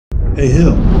Hey,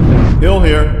 Hill. Hill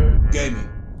here. Gaming.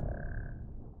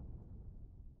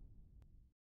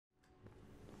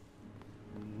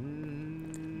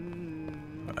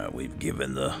 We've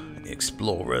given the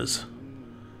explorers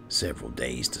several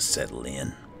days to settle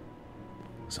in,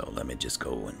 so let me just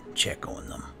go and check on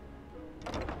them.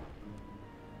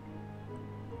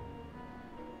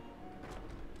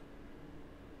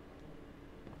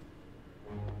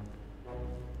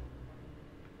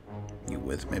 You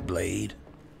with me, Blade?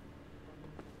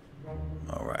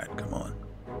 Alright, come on.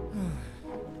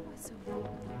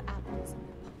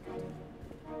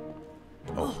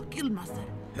 Oh, Guildmaster.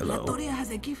 Hello. Latoria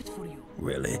has a gift for you.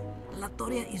 Really?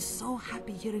 Latoria is so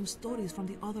happy hearing stories from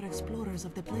the other explorers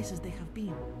of the places they have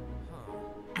been.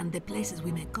 And the places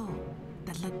we may go,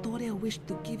 that Latoria wished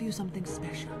to give you something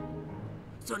special.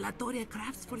 So Latoria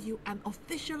crafts for you an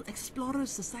official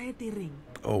Explorers Society ring.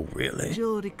 Oh, really?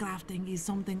 Jewelry crafting is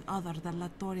something other that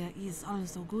Latoria is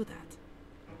also good at.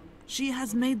 She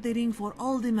has made the ring for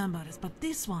all the members, but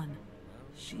this one,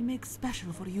 she makes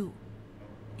special for you.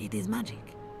 It is magic.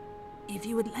 If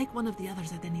you would like one of the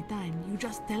others at any time, you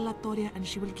just tell Latoria and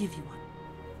she will give you one.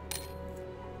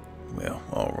 Well,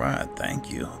 alright,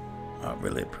 thank you. I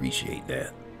really appreciate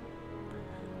that.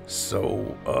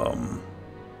 So,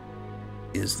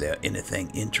 is there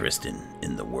anything interesting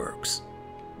in the works?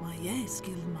 Why, yes,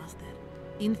 Guildmaster.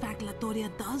 In fact, Latoria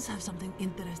does have something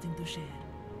interesting to share.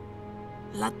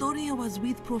 Latoria was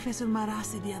with Professor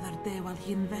Marassi the other day while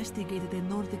he investigated a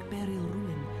Nordic burial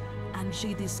ruin, and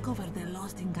she discovered a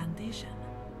lost incantation.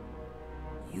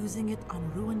 Using it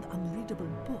on ruined unreadable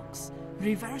books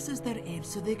reverses their age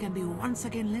so they can be once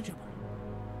again legible.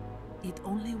 It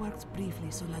only works briefly,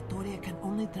 so Latoria can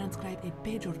only transcribe a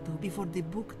page or two before the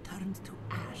book turns to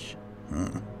ash.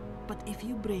 But if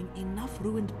you bring enough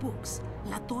ruined books,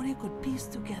 Latoria could piece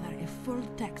together a full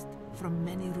text from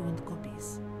many ruined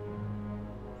copies.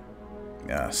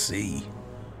 I see.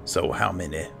 So how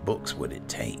many books would it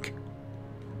take?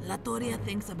 Latoria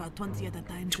thinks about 20 at a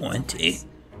time. 20?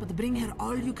 But bring her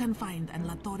all you can find, and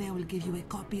Latoria will give you a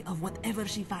copy of whatever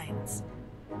she finds.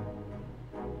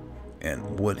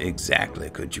 And what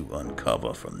exactly could you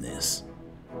uncover from this?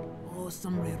 Oh,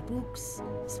 some rare books,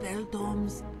 spell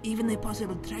tomes, even a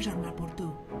possible treasure map or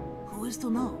two. Who is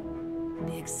to know?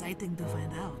 Be exciting to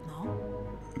find out, no?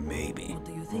 Maybe. What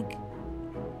do you think?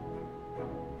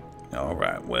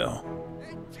 Alright, well,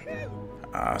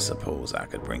 I suppose I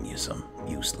could bring you some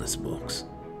useless books.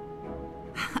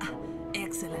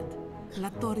 Excellent.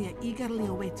 Latoria eagerly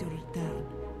awaits your return.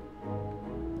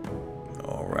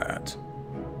 Alright.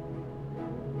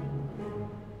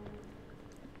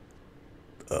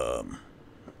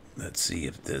 Let's see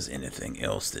if there's anything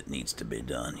else that needs to be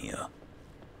done here.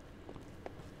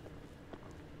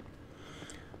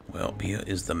 Well, here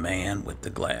is the man with the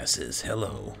glasses.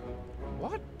 Hello.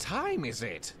 What time is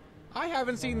it? I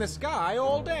haven't seen the sky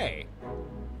all day.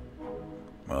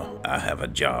 Well, I have a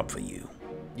job for you.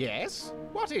 Yes?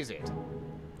 What is it?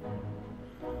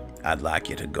 I'd like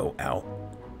you to go out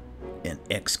and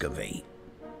excavate.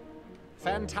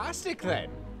 Fantastic, then.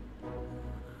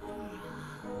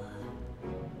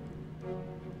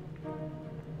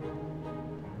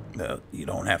 You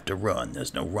don't have to run.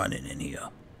 There's no running in here.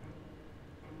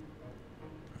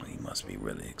 He must be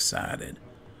really excited.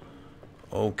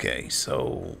 Okay,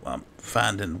 so I'm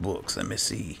finding books. Let me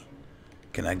see.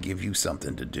 Can I give you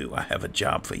something to do? I have a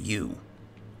job for you.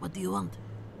 What do you want?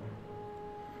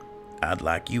 I'd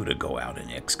like you to go out and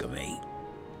excavate.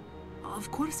 Of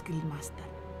course, Guildmaster.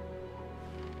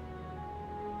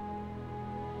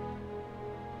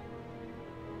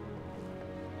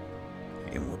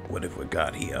 And what have we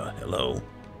got here? Hello?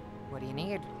 What do you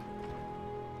need?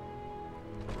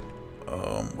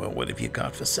 Well, what have you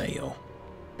got for sale?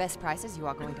 Best prices you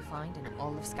are going to find in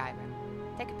all of Skyrim.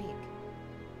 Take a peek.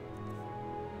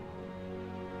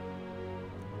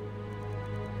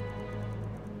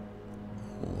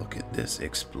 Look at this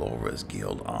Explorers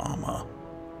Guild armor.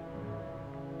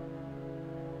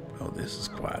 Oh, this is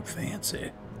quite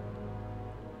fancy.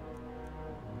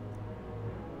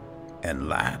 And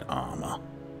light armor.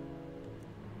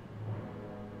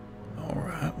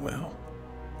 Alright, well.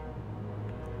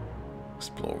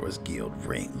 Explorers Guild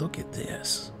ring. Look at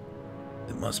this.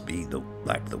 It must be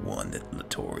like the one that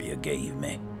Latoria gave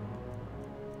me.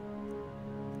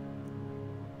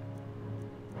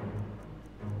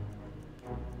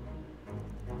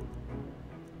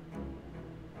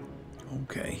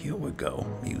 Okay, here we go.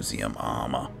 Museum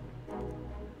armor.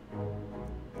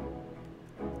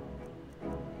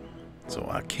 So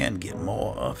I can get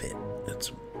more of it.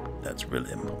 That's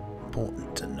really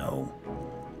important to know.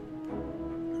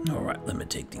 Alright, let me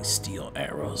take these steel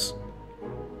arrows.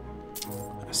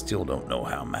 I still don't know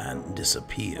how mine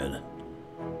disappeared.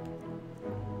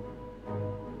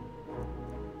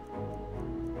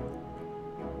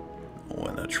 Oh,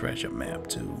 and a treasure map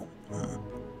too.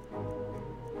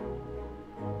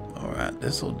 Alright,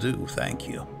 this'll do, thank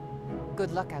you.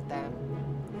 Good luck out there.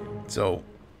 So,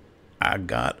 I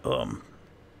got a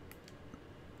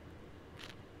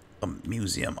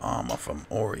museum armor from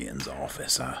Orion's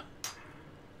office. I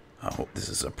hope this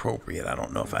is appropriate. I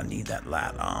don't know if I need that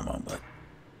light armor, but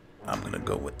I'm gonna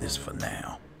go with this for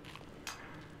now.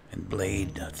 And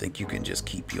Blade, I think you can just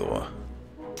keep your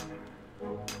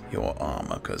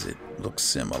armor because it looks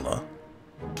similar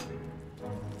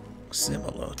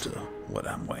to what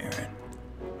I'm wearing.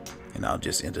 And I'll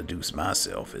just introduce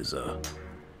myself as a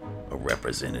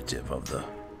representative of the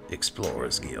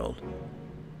Explorers Guild.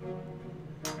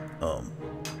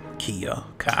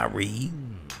 Kyrie.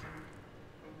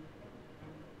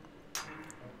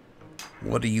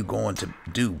 What are you going to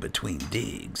do between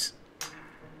digs?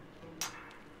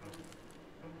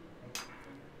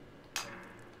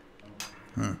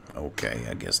 Okay,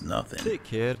 I guess nothing. Take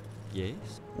care. Yes?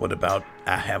 What about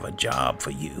I have a job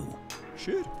for you?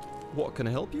 Sure. What can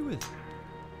I help you with?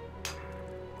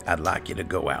 I'd like you to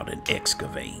go out and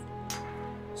excavate.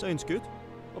 Sounds good.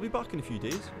 I'll be back in a few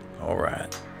days.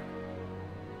 Alright.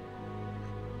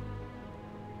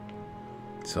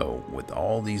 So, with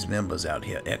all these members out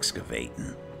here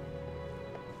excavating,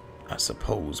 I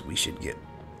suppose we should get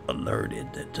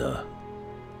alerted that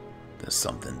there's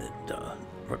something that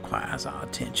requires our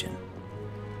attention.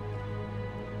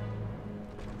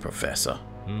 Professor?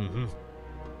 Mm-hmm.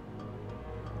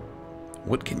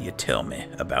 What can you tell me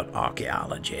about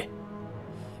archaeology?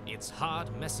 It's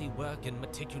hard, messy work and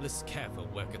meticulous, careful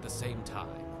work at the same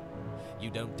time. You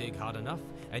don't dig hard enough,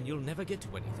 and you'll never get to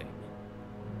anything.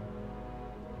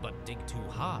 But dig too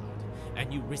hard,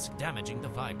 and you risk damaging the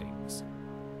findings.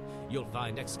 You'll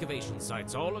find excavation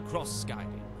sites all across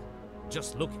Skyrim.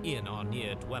 Just look in or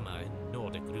near Dwemer in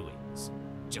Nordic ruins.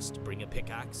 Just bring a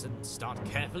pickaxe and start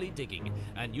carefully digging,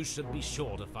 and you should be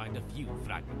sure to find a few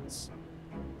fragments.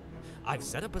 I've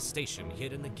set up a station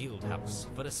here in the guild house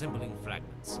for assembling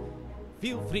fragments.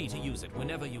 Feel free to use it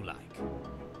whenever you like.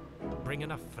 Bring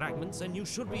enough fragments and you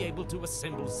should be able to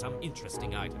assemble some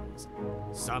interesting items.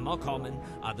 Some are common,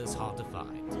 others hard to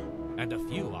find, and a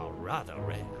few are rather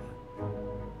rare.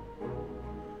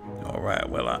 Alright,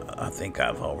 well, I think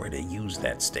I've already used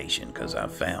that station because I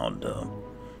found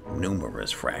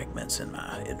numerous fragments in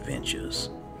my adventures.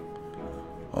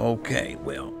 Okay,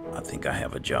 well, I think I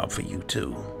have a job for you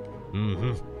too.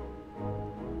 Mm-hmm.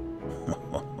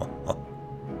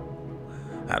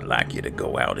 I'd like you to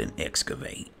go out and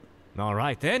excavate. All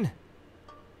right, then.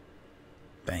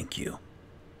 Thank you.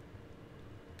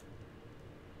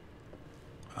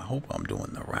 I hope I'm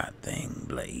doing the right thing,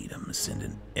 Blade. I'm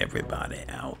sending everybody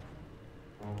out.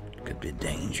 It could be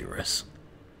dangerous.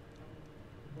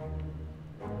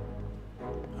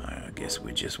 I guess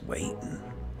we're just waiting.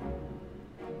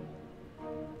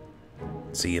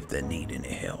 See if they need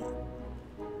any help.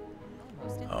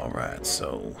 Alright,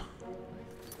 so...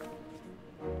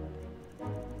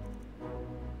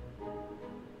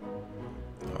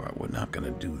 Alright, we're not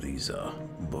gonna do these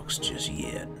books just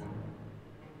yet.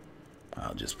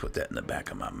 I'll just put that in the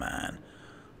back of my mind.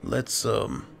 Let's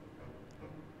let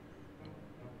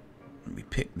me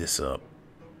pick this up.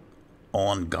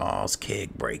 Ongar's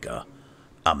Kegbreaker.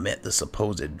 I met the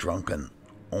supposed drunken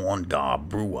Ongar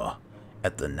brewer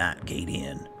at the Nightgate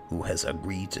Inn, who has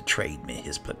agreed to trade me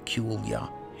his peculiar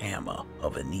hammer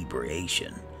of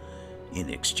inebriation in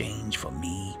exchange for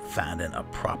me finding a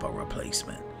proper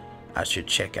replacement. I should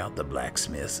check out the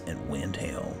blacksmiths in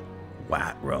Windhelm,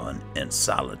 Whiterun, and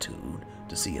Solitude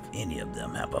to see if any of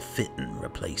them have a fitting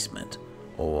replacement,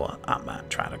 or I might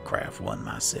try to craft one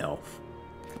myself.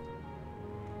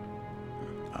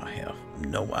 I have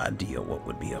no idea what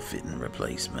would be a fitting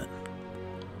replacement.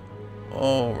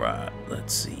 Alright,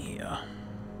 let's see here.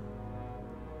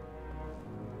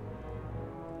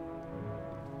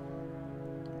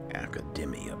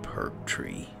 Academia perk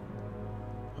tree.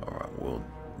 Alright, we'll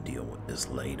deal with this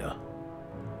later.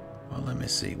 Well, let me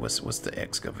see. What's the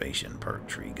excavation perk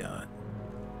tree got?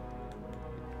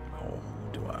 Oh,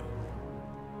 do I?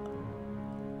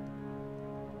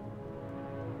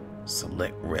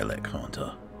 Select relic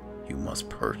hunter. You must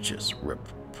purchase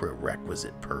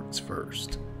prerequisite perks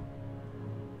first.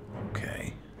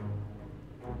 Okay.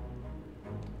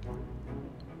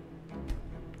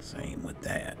 Same with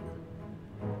that.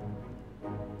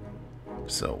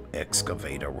 So,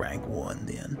 excavator rank 1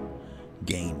 then.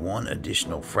 Gain 1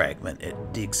 additional fragment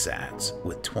at dig sites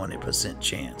with 20%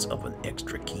 chance of an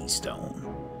extra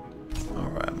keystone.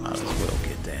 Alright, might as well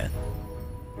get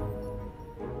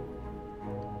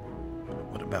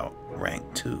What about rank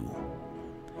 2?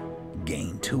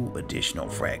 Gain 2 additional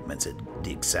fragments at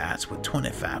dig sites with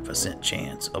 25%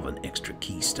 chance of an extra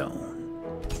keystone.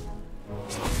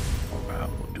 Alright,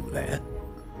 we'll do that.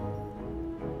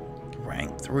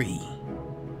 Rank 3.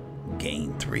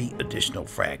 Gain 3 additional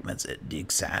fragments at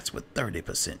dig sites with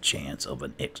 30% chance of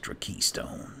an extra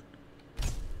keystone.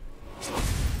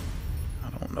 I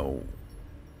don't know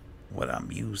what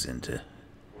I'm using to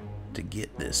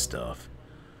get this stuff.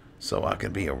 So I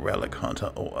could be a relic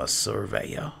hunter or a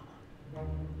surveyor.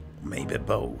 Maybe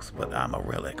both, but I'm a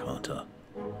relic hunter.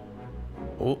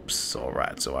 Oops,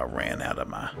 alright, so I ran out of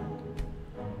my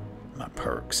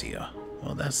perks here.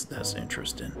 Well, that's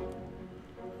interesting.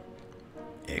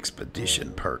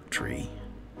 Expedition perk tree.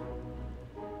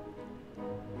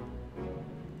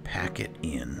 Pack it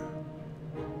in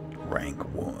rank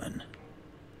 1.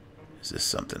 Is this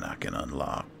something I can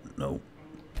unlock? Nope.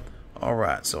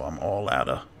 Alright, so I'm all out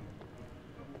of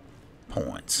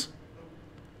points.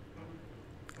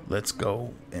 Let's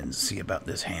go and see about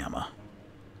this hammer.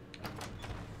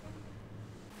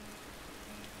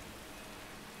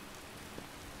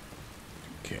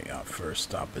 Okay, our first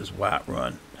stop is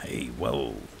Whiterun. Hey,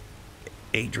 whoa.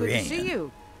 Adrienne. Good to see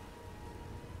you.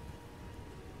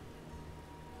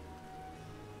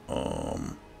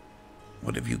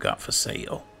 What have you got for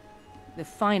sale? The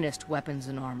finest weapons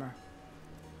and armor.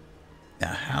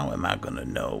 Now, how am I going to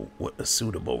know what a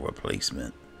suitable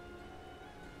replacement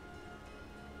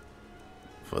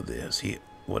for this? Here,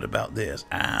 what about this?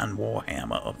 Iron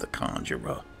Warhammer of the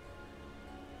Conjurer.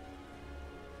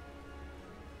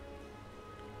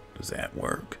 Does that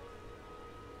work?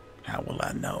 How will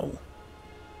I know?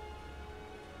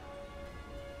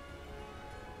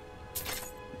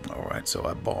 Alright, so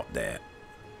I bought that.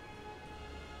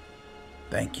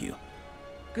 Thank you.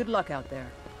 Good luck out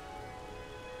there.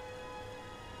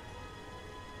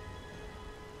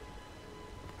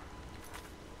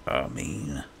 I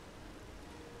mean,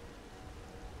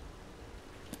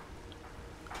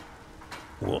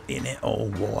 will any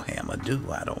old Warhammer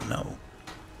do? I don't know.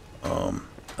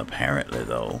 Apparently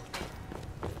though,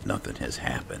 nothing has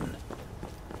happened.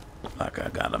 Like I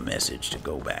got a message to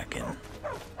go back and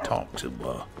talk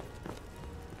to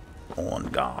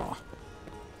Ongar.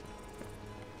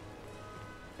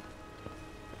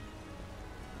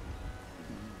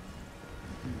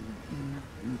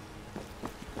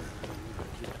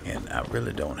 And I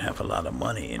really don't have a lot of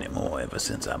money anymore ever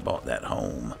since I bought that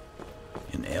home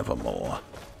in Evermore.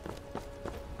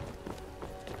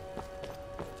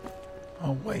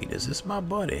 Oh wait, is this my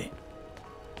buddy?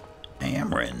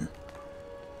 Amron.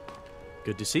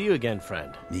 Good to see you again,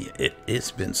 friend. Yeah,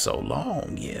 it's been so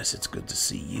long. Yes, it's good to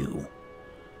see you.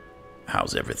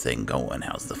 How's everything going?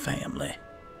 How's the family?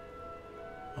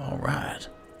 All right.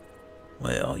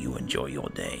 Well, you enjoy your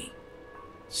day.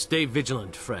 Stay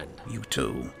vigilant, friend. You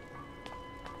too.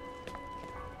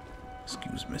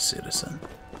 Excuse me, citizen.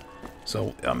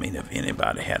 So, I mean, if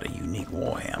anybody had a unique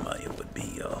Warhammer, it would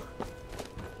be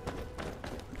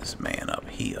this man up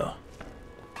here.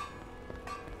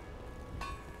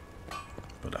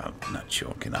 But I'm not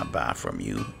sure. Can I buy from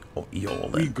you or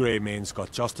Yolan? We Greymane's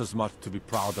got just as much to be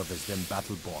proud of as them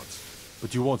battle boards.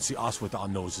 But you won't see us with our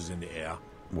noses in the air.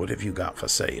 What have you got for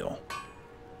sale?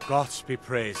 Gods be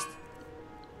praised.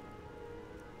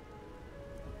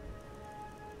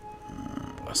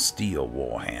 A steel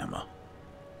Warhammer.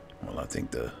 Well, I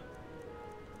think the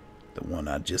one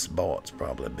I just bought's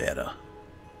probably better.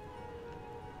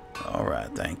 All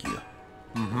right, thank you.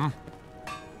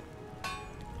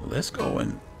 Let's go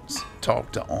and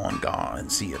talk to Ongar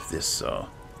and see if this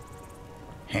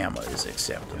hammer is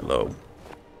accepted. Hello.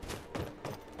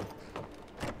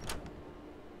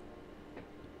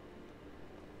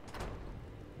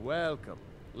 Welcome.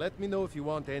 Let me know if you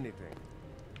want anything.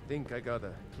 Think I got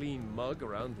a clean mug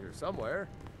around here somewhere.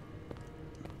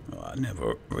 Oh, I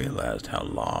never realized how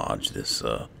large this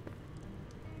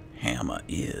hammer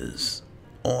is.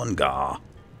 Ongar.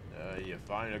 You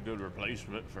find a good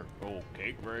replacement for old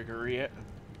Kegbreaker yet?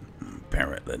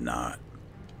 Apparently not.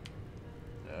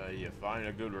 You find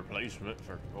a good replacement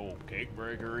for old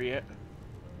Kegbreaker yet?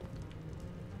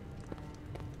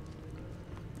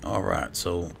 Alright,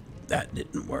 so that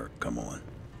didn't work. Come on.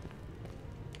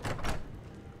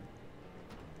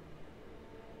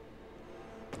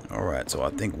 Alright, so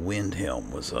I think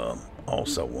Windhelm was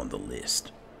also on the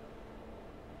list.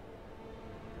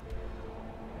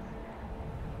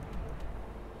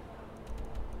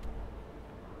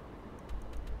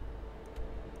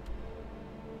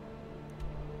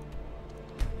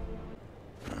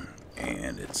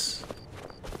 And it's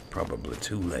probably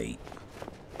too late.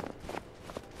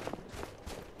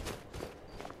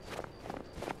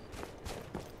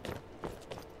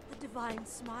 kind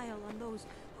smile on those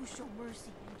who show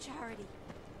mercy and charity.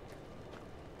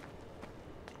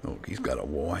 Look, he's got a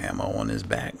warhammer on his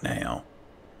back now.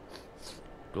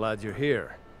 Glad you're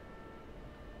here.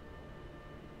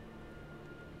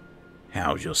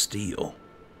 How's your steel?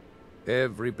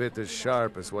 Every bit as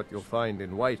sharp as what you'll find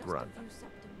in Whiterun.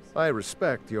 I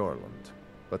respect Yorland,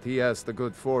 but he has the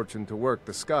good fortune to work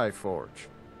the Skyforge.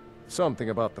 Something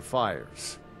about the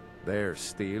fires. Their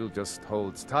steel just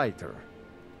holds tighter,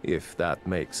 if that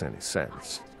makes any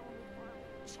sense.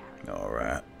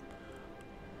 Alright.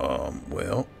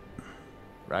 Well.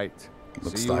 Right.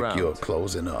 Looks like you're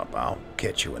closing up. I'll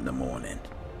catch you in the morning.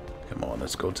 Come on,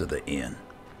 let's go to the inn.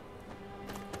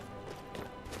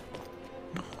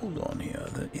 Hold on here. Are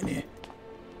there any...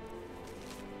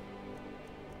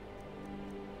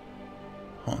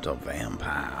 Hunt a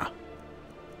vampire.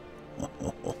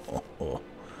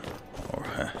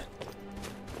 Alright.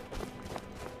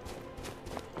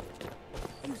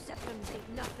 You septims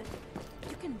ain't nothing.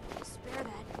 You can spare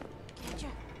that, can't you?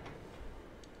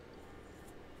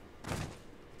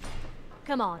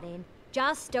 Come on in.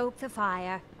 Just stoke the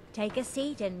fire. Take a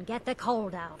seat and get the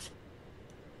cold out.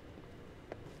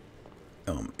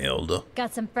 Elder.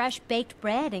 Got some fresh baked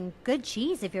bread and good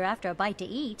cheese if you're after a bite to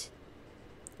eat.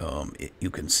 You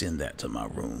can send that to my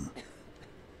room.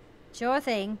 Sure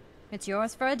thing. It's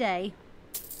yours for a day.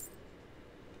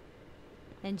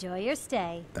 Enjoy your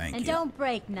stay. Thank you. And don't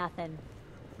break nothing.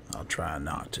 I'll try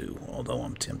not to, although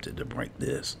I'm tempted to break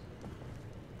this.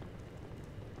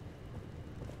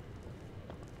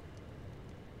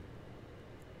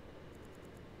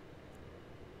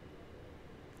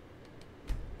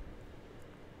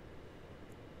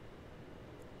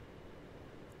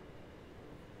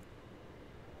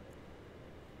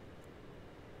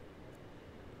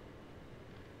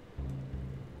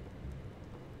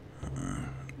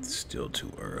 It's still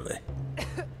too early.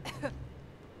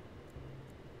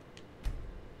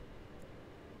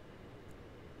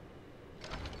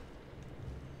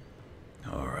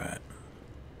 All right.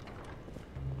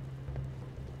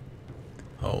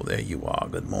 Oh, there you are.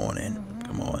 Good morning.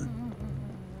 Come on.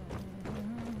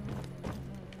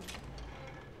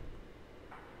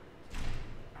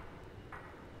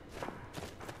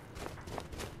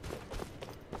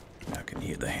 I can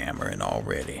hear the hammering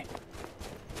already.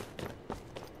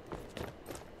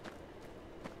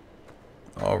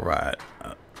 All right.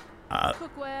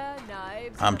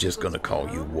 I'm just going to call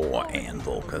you War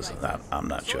Anvil because I'm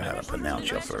not sure how to pronounce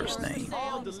your first name.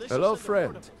 Hello,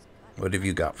 friend. What have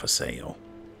you got for sale?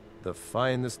 The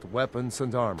finest weapons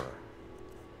and armor.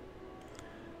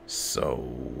 So,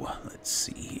 let's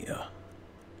see here.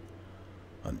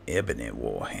 An ebony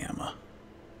warhammer.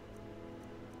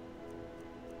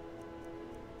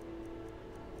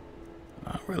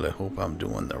 I really hope I'm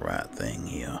doing the right thing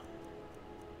here.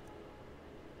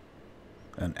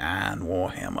 An iron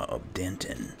warhammer of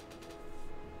Denton.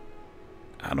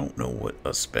 I don't know what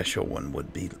a special one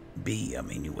would be. I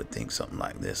mean, you would think something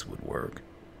like this would work.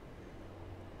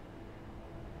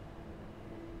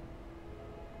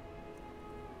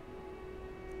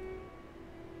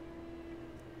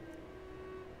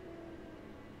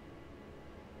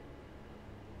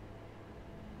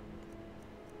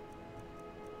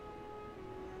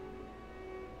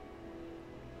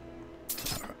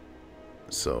 All right.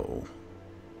 So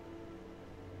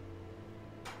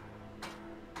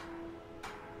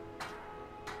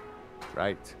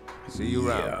right. See you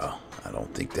around. Yeah, I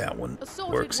don't think that one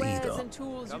works either. And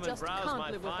tools you just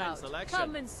can't live without.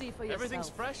 Come and see for yourself. Everything's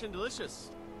fresh and delicious.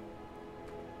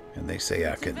 And they say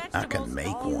I can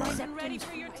make one. Ready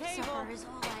for your table is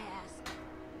all I ask.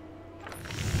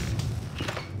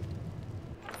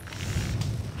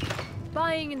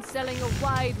 Buying and selling a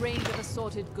wide range of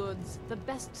assorted goods. The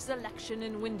best selection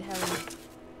in Windhelm.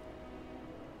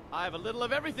 I have a little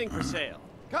of everything for sale.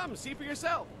 Come, see for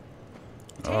yourself.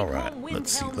 All right,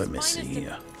 let's see. Let me see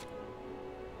here.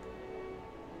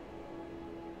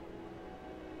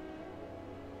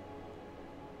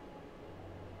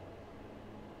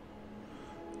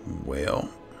 Well,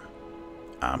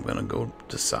 I'm gonna go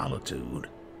to Solitude.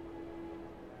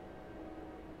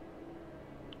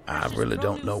 I really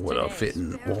don't know what a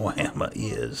fitting warhammer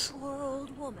is.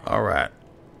 All right,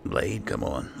 Blade, come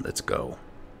on, let's go.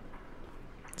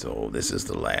 So this is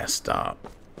the last stop.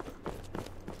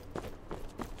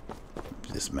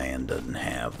 This man doesn't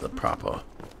have the proper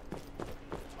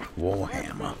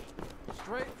warhammer.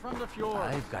 Straight from the fjord.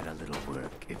 I've got a little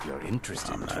work if you're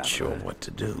interested. I'm not sure what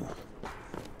to do.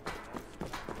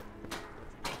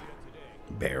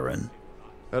 Baron.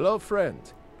 Hello, friend.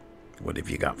 What have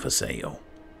you got for sale?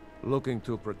 Looking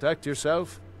to protect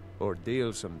yourself or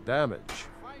deal some damage?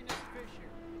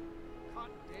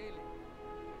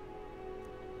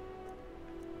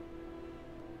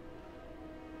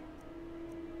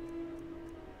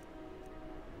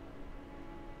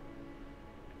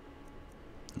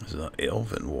 This is an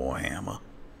elven warhammer.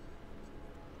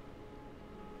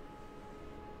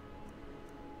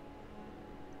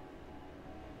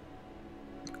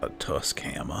 A tusk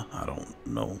hammer. I don't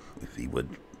know if he would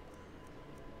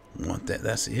want that.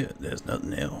 That's it. There's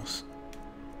nothing else.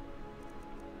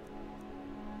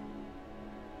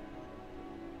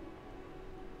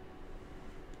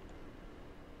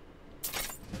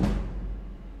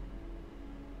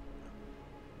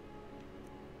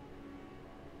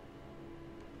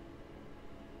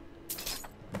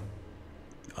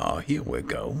 Oh, here we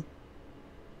go.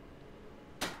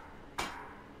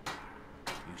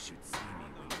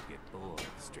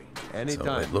 Anytime,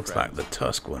 so it looks friend. like the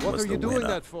tusk one what was are the you doing winner.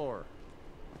 that for?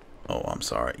 Oh, I'm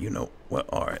sorry. You know what?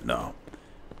 All right, no.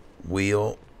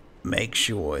 We'll make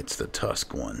sure it's the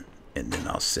tusk one, and then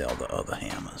I'll sell the other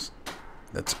hammers.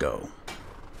 Let's go.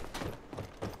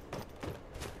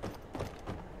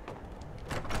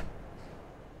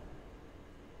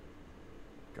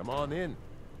 Come on in.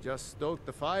 Just stoke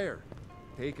the fire.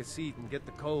 Take a seat and get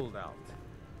the cold out.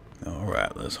 All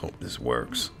right, let's hope this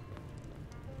works.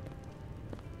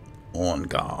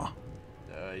 Ongar.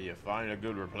 You find a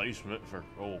good replacement for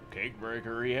old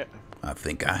Kegbreaker yet? I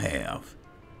think I have.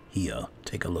 Here,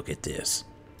 take a look at this.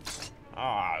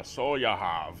 Ah, so you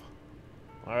have.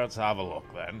 Let's have a look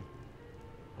then.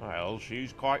 Well,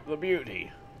 she's quite the beauty.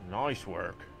 Nice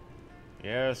work.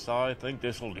 Yes, I think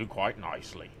this will do quite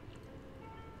nicely.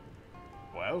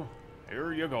 Well,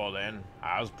 here you go then,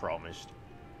 as promised.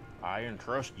 I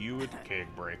entrust you with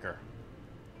Kegbreaker.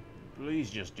 Please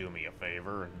just do me a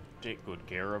favor and take good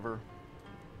care of her.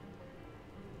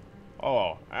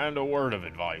 Oh, and a word of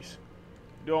advice.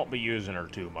 Don't be using her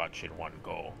too much in one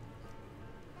go.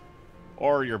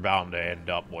 Or you're bound to end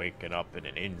up waking up in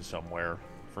an inn somewhere,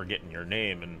 forgetting your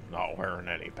name and not wearing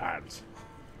any pants.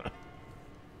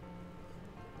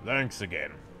 Thanks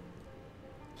again.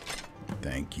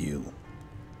 Thank you.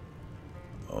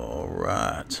 All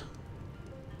right.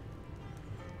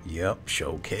 Yep,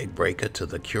 show Kegbreaker to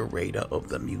the curator of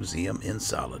the Museum in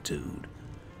Solitude.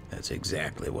 That's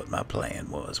exactly what my plan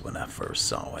was when I first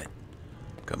saw it.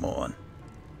 Come on.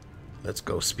 Let's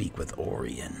go speak with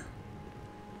Orion.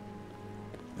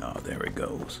 Oh, there he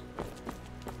goes.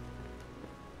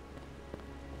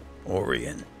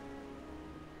 Orion.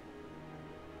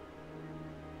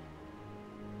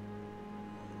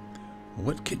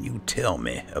 What can you tell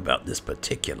me about this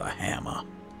particular hammer?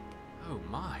 Oh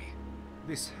my.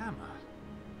 This hammer.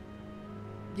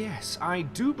 Yes, I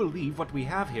do believe what we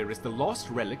have here is the lost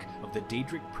relic of the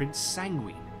Daedric Prince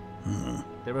Sanguine.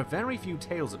 There are very few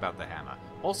tales about the hammer,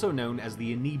 also known as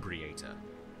the Inebriator,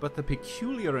 but the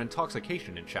peculiar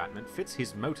intoxication enchantment fits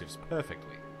his motives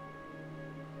perfectly.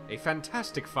 A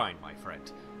fantastic find, my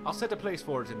friend. I'll set a place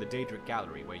for it in the Daedric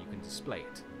Gallery where you can display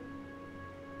it.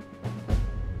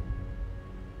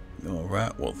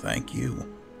 Alright, well thank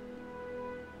you.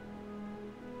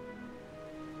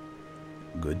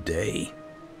 Good day.